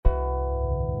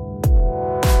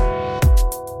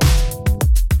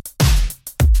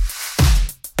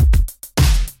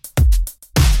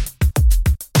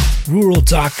rural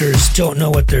doctors don't know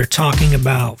what they're talking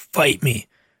about. Fight me.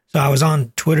 So I was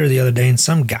on Twitter the other day and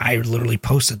some guy literally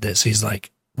posted this. He's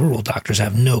like, rural doctors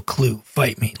have no clue.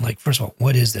 Fight me. Like, first of all,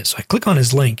 what is this? So I click on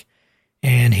his link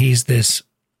and he's this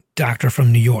doctor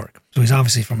from New York. So he's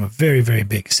obviously from a very, very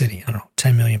big city. I don't know,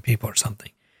 10 million people or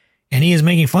something. And he is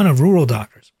making fun of rural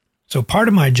doctors. So part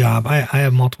of my job, I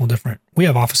have multiple different, we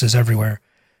have offices everywhere.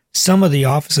 Some of the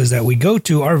offices that we go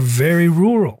to are very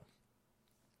rural.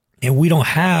 And we don't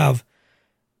have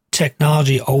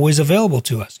technology always available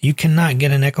to us. You cannot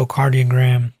get an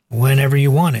echocardiogram whenever you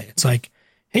want it. It's like,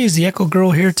 hey, is the echo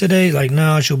girl here today? Like,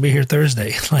 no, she'll be here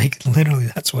Thursday. Like, literally,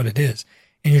 that's what it is.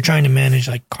 And you're trying to manage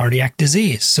like cardiac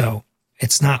disease. So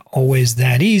it's not always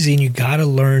that easy. And you got to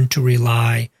learn to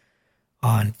rely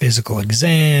on physical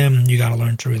exam. You got to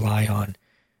learn to rely on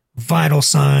vital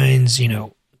signs,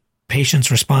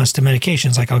 patient's response to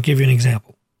medications. Like, I'll give you an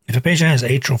example. If a patient has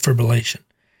atrial fibrillation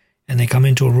and they come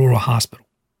into a rural hospital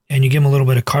and you give them a little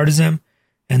bit of cardizem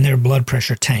and their blood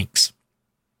pressure tanks,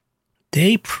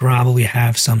 they probably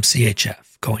have some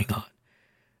CHF going on.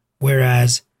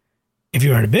 Whereas if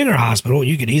you're at a bigger hospital,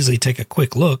 you could easily take a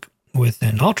quick look with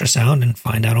an ultrasound and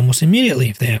find out almost immediately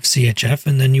if they have CHF,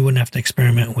 and then you wouldn't have to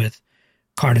experiment with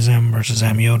cardizem versus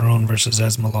amiodarone versus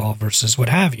esmolol versus what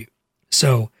have you.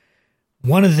 So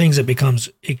one of the things that becomes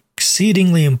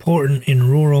exceedingly important in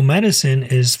rural medicine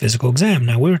is physical exam.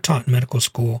 Now, we were taught in medical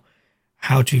school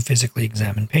how to physically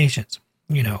examine patients.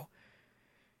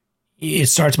 It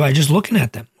starts by just looking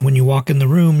at them. When you walk in the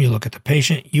room, you look at the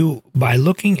patient. By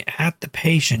looking at the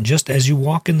patient, just as you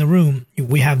walk in the room,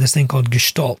 we have this thing called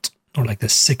Gestalt, or like the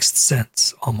sixth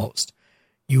sense almost.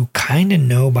 You kind of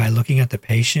know by looking at the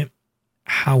patient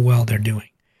how well they're doing.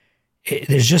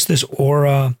 There's just this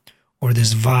aura or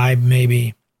this vibe,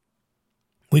 maybe.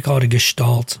 We call it a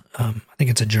Gestalt. I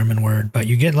think it's a German word, but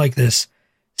you get like this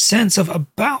sense of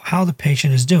about how the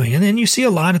patient is doing. And then you see a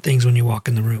lot of things when you walk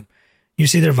in the room. You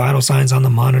see their vital signs on the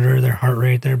monitor, their heart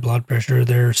rate, their blood pressure,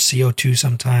 their CO2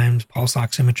 sometimes, pulse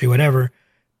oximetry, whatever.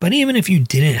 But even if you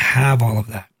didn't have all of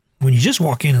that, when you just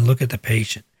walk in and look at the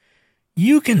patient,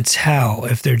 you can tell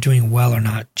if they're doing well or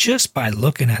not just by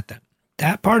looking at them.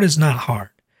 That part is not hard.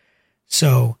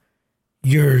 So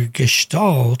your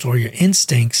gestalt or your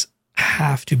instincts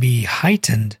have to be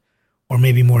heightened or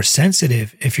maybe more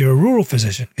sensitive if you're a rural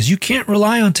physician, because you can't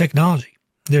rely on technology.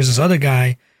 There's this other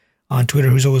guy on Twitter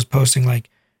who's always posting like,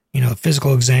 the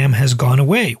physical exam has gone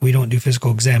away. We don't do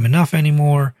physical exam enough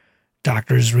anymore.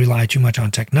 Doctors rely too much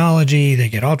on technology. They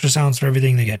get ultrasounds for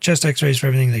everything. They get chest x-rays for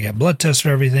everything. They get blood tests for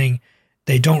everything.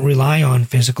 They don't rely on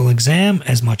physical exam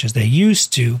as much as they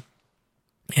used to.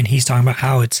 And he's talking about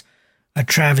how it's a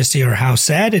travesty or how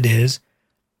sad it is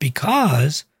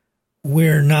because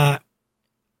we're not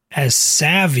as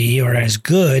savvy or as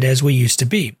good as we used to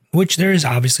be, which there is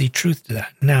obviously truth to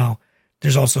that. Now,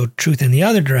 there's also truth in the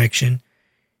other direction.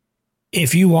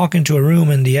 If you walk into a room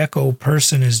and the echo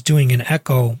person is doing an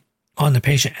echo on the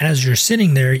patient as you're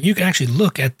sitting there, you can actually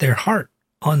look at their heart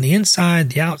on the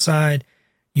inside, the outside.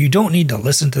 You don't need to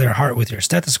listen to their heart with your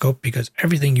stethoscope because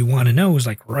everything you want to know is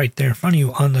like right there in front of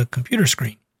you on the computer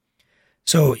screen.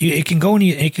 So it can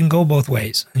go both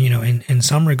ways. In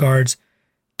some regards,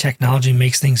 technology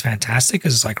makes things fantastic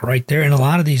because it's like right there. And a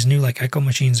lot of these new like echo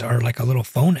machines are like a little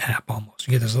phone app almost.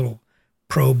 You get this little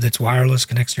probe that's wireless,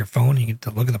 connects to your phone. You get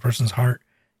to look at the person's heart.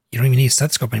 You don't even need a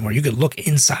stethoscope anymore. You could look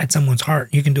inside someone's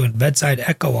heart. You can do a bedside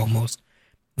echo almost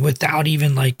without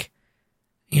even like,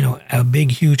 a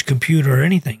big, huge computer or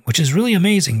anything, which is really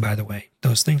amazing, by the way.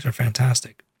 Those things are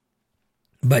fantastic.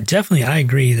 But definitely I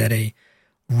agree that a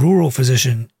rural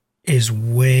physician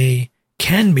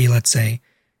can be, let's say,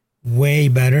 way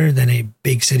better than a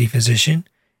big city physician.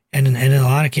 And in a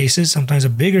lot of cases, sometimes a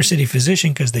bigger city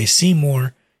physician, because they see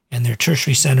more and their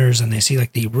tertiary centers and they see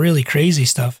like the really crazy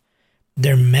stuff,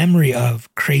 their memory of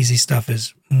crazy stuff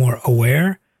is more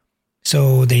aware.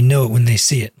 So they know it when they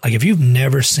see it. Like if you've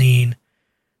never seen,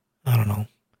 I don't know,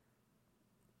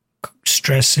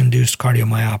 stress-induced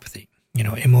cardiomyopathy,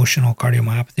 emotional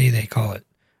cardiomyopathy, they call it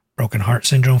broken heart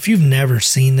syndrome. If you've never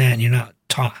seen that and you're not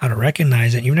taught how to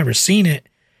recognize it, you've never seen it,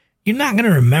 you're not going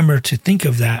to remember to think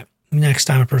of that next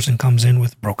time a person comes in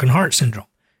with broken heart syndrome.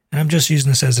 And I'm just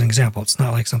using this as an example. It's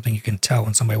not like something you can tell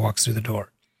when somebody walks through the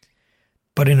door.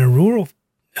 But in a rural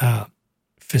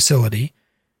facility,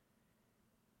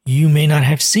 you may not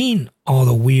have seen all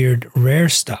the weird, rare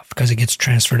stuff because it gets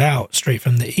transferred out straight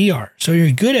from the ER. So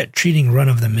you're good at treating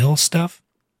run-of-the-mill stuff,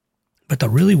 but the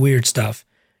really weird stuff,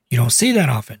 you don't see that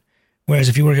often. Whereas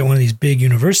if you work at one of these big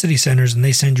university centers and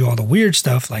they send you all the weird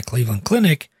stuff like Cleveland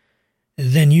Clinic,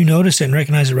 then you notice it and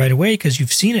recognize it right away because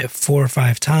you've seen it 4 or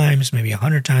 5 times, maybe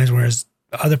 100 times, whereas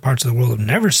other parts of the world have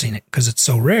never seen it because it's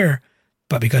so rare.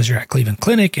 But because you're at Cleveland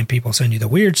Clinic and people send you the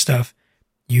weird stuff,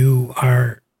 you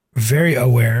are very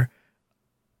aware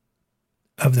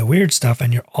of the weird stuff,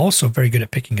 and you're also very good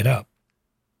at picking it up.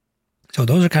 So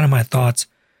those are kind of my thoughts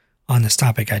on this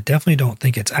topic. I definitely don't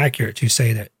think it's accurate to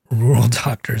say that rural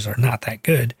doctors are not that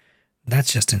good.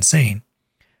 That's just insane.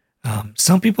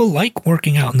 Some people like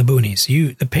working out in the boonies.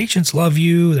 The patients love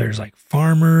you. There's like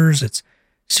farmers. It's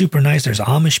super nice. There's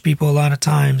Amish people a lot of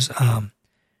times.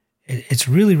 It's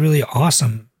really, really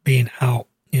awesome being out,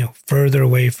 further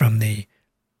away from the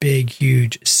big,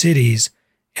 huge cities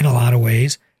in a lot of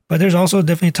ways. But there's also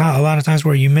definitely a lot of times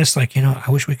where you miss, like, I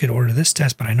wish we could order this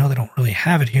test, but I know they don't really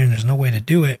have it here and there's no way to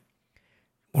do it.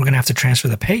 We're going to have to transfer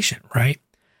the patient, right?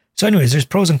 So anyways, there's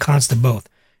pros and cons to both.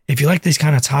 If you like these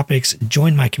kind of topics,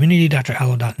 join my community,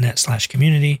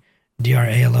 drallo.net/community,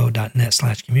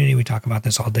 dralo.net/community. We talk about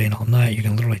this all day and all night. You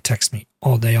can literally text me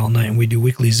all day, all night, and we do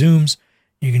weekly Zooms.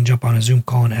 You can jump on a Zoom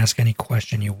call and ask any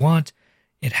question you want.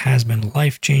 It has been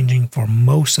life-changing for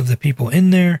most of the people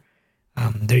in there.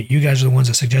 You guys are the ones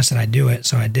that suggested I do it,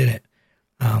 so I did it.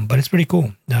 But it's pretty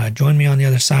cool. Join me on the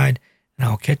other side, and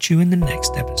I'll catch you in the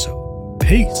next episode.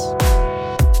 Peace.